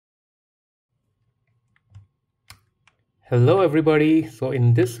Hello everybody. So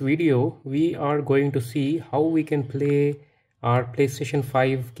in this video we are going to see how we can play our PlayStation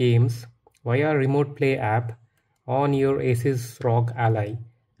 5 games via remote play app on your Asus ROG Ally.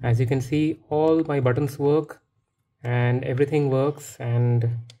 As you can see, all my buttons work and everything works,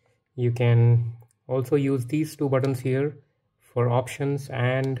 and you can also use these two buttons here for options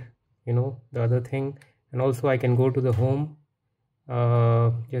and the other thing. And also I can go to the home,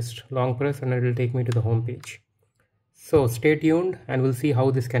 just long press and it will take me to the home page. So stay tuned and we'll see how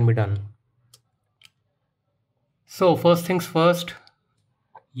this can be done. So first things first,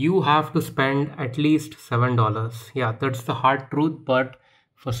 you have to spend at least $7. Yeah, that's the hard truth, but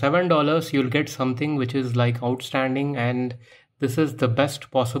for $7 you'll get something which is like outstanding, and this is the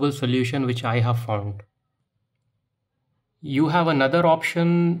best possible solution which I have found. You have another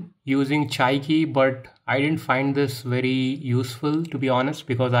option using Chiaki, but I didn't find this very useful, to be honest,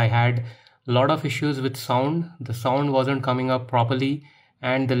 because I had a lot of issues with sound. The sound wasn't coming up properly,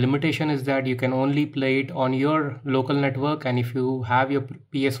 and the limitation is that you can only play it on your local network, and if you have your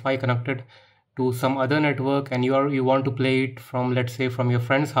PS5 connected to some other network and you want to play it from, let's say, from your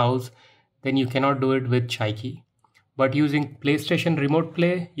friend's house, then you cannot do it with Chiaki. But using PlayStation Remote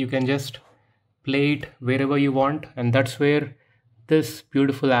Play, you can just play it wherever you want, and that's where this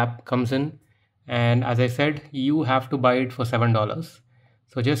beautiful app comes in. And as I said, you have to buy it for $7.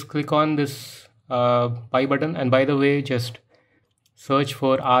 So just click on this buy button, and by the way, just search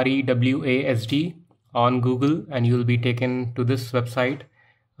for reWASD on Google and you'll be taken to this website.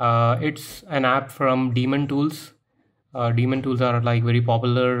 It's an app from Demon Tools. Demon Tools are like very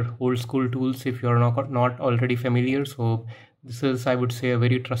popular old school tools if you're not already familiar. So this is, I would say, a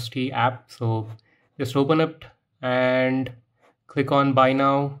very trusty app. So just open it and click on buy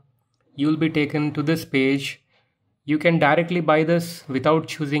now. You'll be taken to this page. You can directly buy this without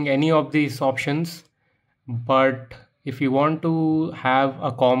choosing any of these options, but if you want to have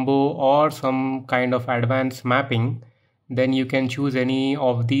a combo or some kind of advanced mapping, then you can choose any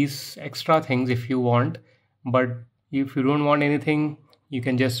of these extra things if you want. But if you don't want anything, you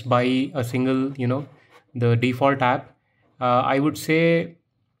can just buy a single, the default app. I would say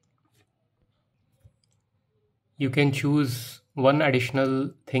you can choose one additional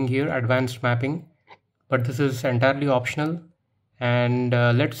thing here, advanced mapping, but this is entirely optional. And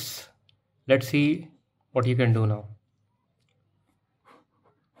let's see what you can do now.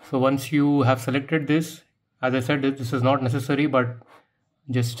 So once you have selected this, as I said, this is not necessary, but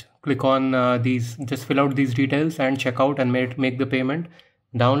just click on these, just fill out these details and check out and make the payment.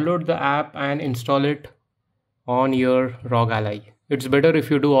 Download the app and install it on your ROG Ally. It's better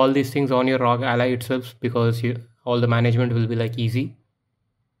if you do all these things on your ROG Ally itself, because all the management will be like easy.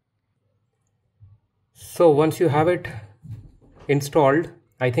 So once you have it installed,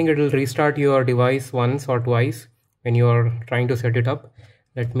 I think it will restart your device once or twice when you are trying to set it up.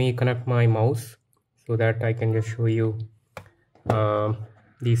 Let me connect my mouse so that I can just show you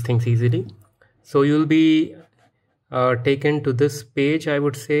these things easily. So you'll be taken to this page, I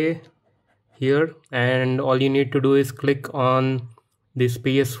would say, here, and all you need to do is click on this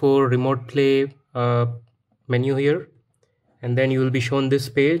PS4 remote play menu here, and then you will be shown this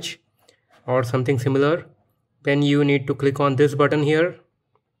page or something similar. Then you need to click on this button here,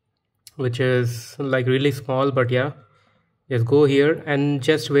 which is like really small, but yeah, just go here and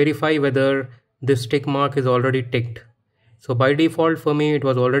just verify whether this tick mark is already ticked. So by default for me it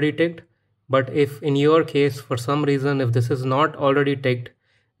was already ticked, but if in your case for some reason if this is not already ticked,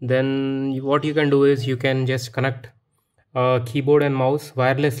 then what you can do is you can just connect a keyboard and mouse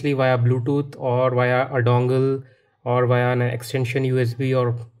wirelessly via Bluetooth or via a dongle or via an extension USB,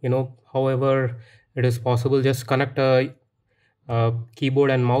 or however it is possible. Just connect a keyboard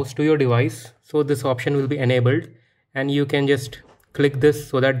and mouse to your device, so this option will be enabled, and you can just click this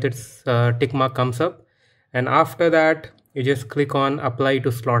so that this tick mark comes up, and after that you just click on apply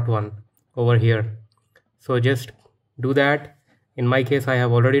to slot 1 over here. So just do that. In my case I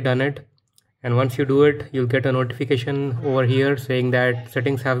have already done it, and once you do it you'll get a notification over here saying that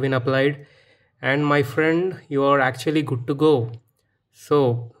settings have been applied, and my friend, you are actually good to go.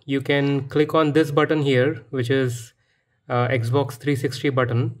 So you can click on this button here, which is Xbox 360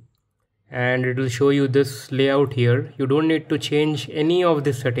 button, and it will show you this layout here. You don't need to change any of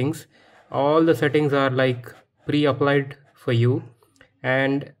these settings. All the settings are like pre-applied for you,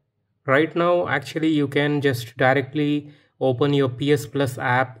 and right now actually you can just directly open your PS Plus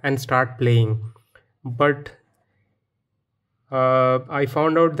app and start playing. But I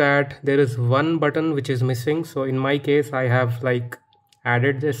found out that there is one button which is missing. So in my case I have like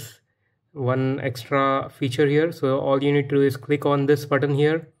added this one extra feature here. So all you need to do is click on this button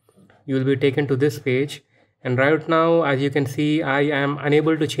here. You will be taken to this page, And right now, as you can see, I am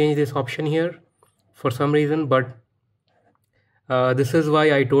unable to change this option here for some reason, but this is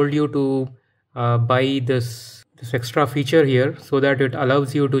why I told you to buy this extra feature here, so that it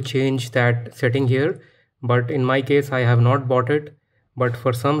allows you to change that setting here. But in my case, I have not bought it, but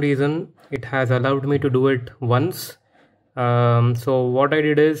for some reason it has allowed me to do it once. So what I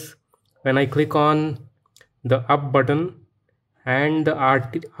did is, when I click on the up button and the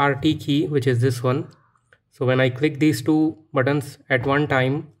RT key, which is this one, so when I click these two buttons at one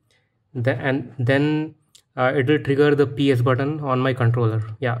time, then it will trigger the PS button on my controller.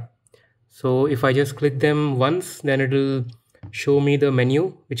 Yeah, so if I just click them once, then it will show me the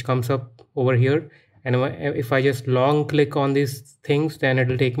menu which comes up over here, and if I just long click on these things, then it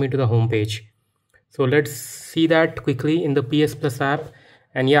will take me to the home page. So let's see that quickly in the PS Plus app.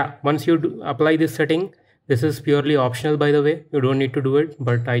 And yeah, once you apply this setting, this is purely optional, by the way, you don't need to do it,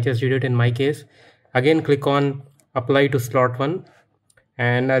 but I just did it in my case. Again, click on apply to slot 1,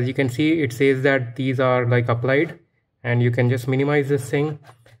 and as you can see, it says that these are like applied, and you can just minimize this thing.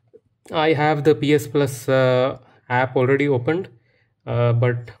 I have the PS Plus app already opened,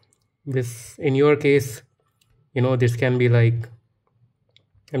 but this, in your case, you know, this can be like,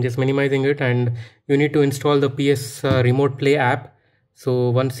 I'm just minimizing it, and you need to install the PS Remote Play app. So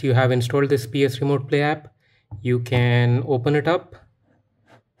once you have installed this PS Remote Play app, you can open it up,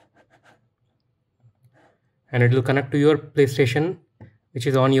 and it will connect to your PlayStation, which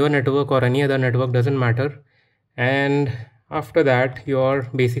is on your network or any other network, doesn't matter. And after that, you're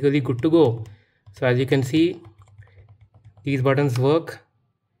basically good to go. So as you can see, these buttons work,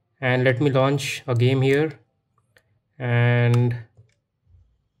 and let me launch a game here. And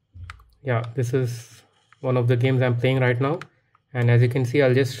yeah, this is one of the games I'm playing right now, and as you can see,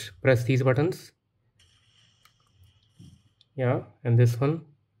 I'll just press these buttons. Yeah, and this one.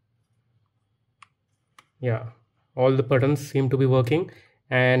 Yeah, all the buttons seem to be working,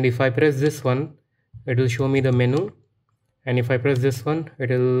 and if I press this one, it will show me the menu, and if I press this one, it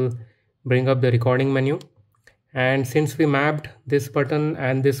will bring up the recording menu. And since we mapped this button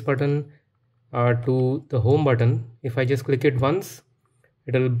and this button to the home button, if I just click it once,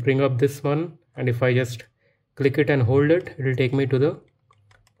 it will bring up this one, and if I just click it and hold it, it will take me to the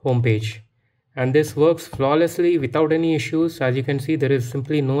home page. And this works flawlessly without any issues. As you can see, there is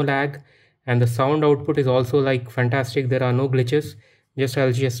simply no lag, and the sound output is also like fantastic. There are no glitches.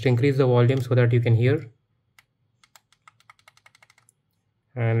 I'll just increase the volume so that you can hear.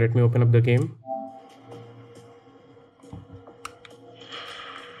 And let me open up the game.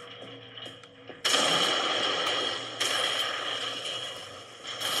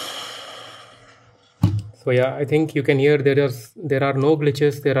 So yeah, I think you can hear there are no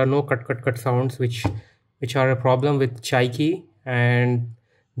glitches, there are no cut sounds, which are a problem with Chiaki, and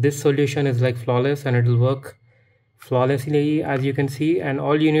this solution is like flawless, and it will work flawlessly, as you can see. And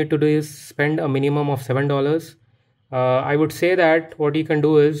all you need to do is spend a minimum of $7. I would say that what you can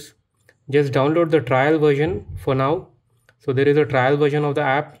do is just download the trial version for now. So there is a trial version of the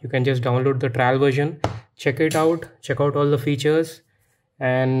app. You can just download the trial version, check it out, check out all the features,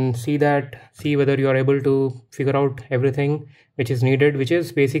 and see whether you are able to figure out everything which is needed, which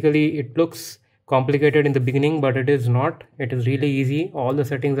is basically, it looks complicated in the beginning, but it is not. It is really easy. All the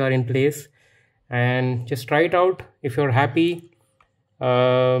settings are in place, and just try it out. If you're happy,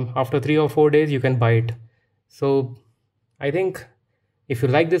 after 3 or 4 days, you can buy it. So I think if you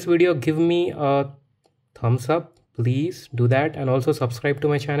like this video, give me a thumbs up, please do that, and also subscribe to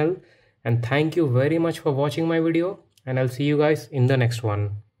my channel. And thank you very much for watching my video, and I'll see you guys in the next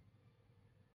one.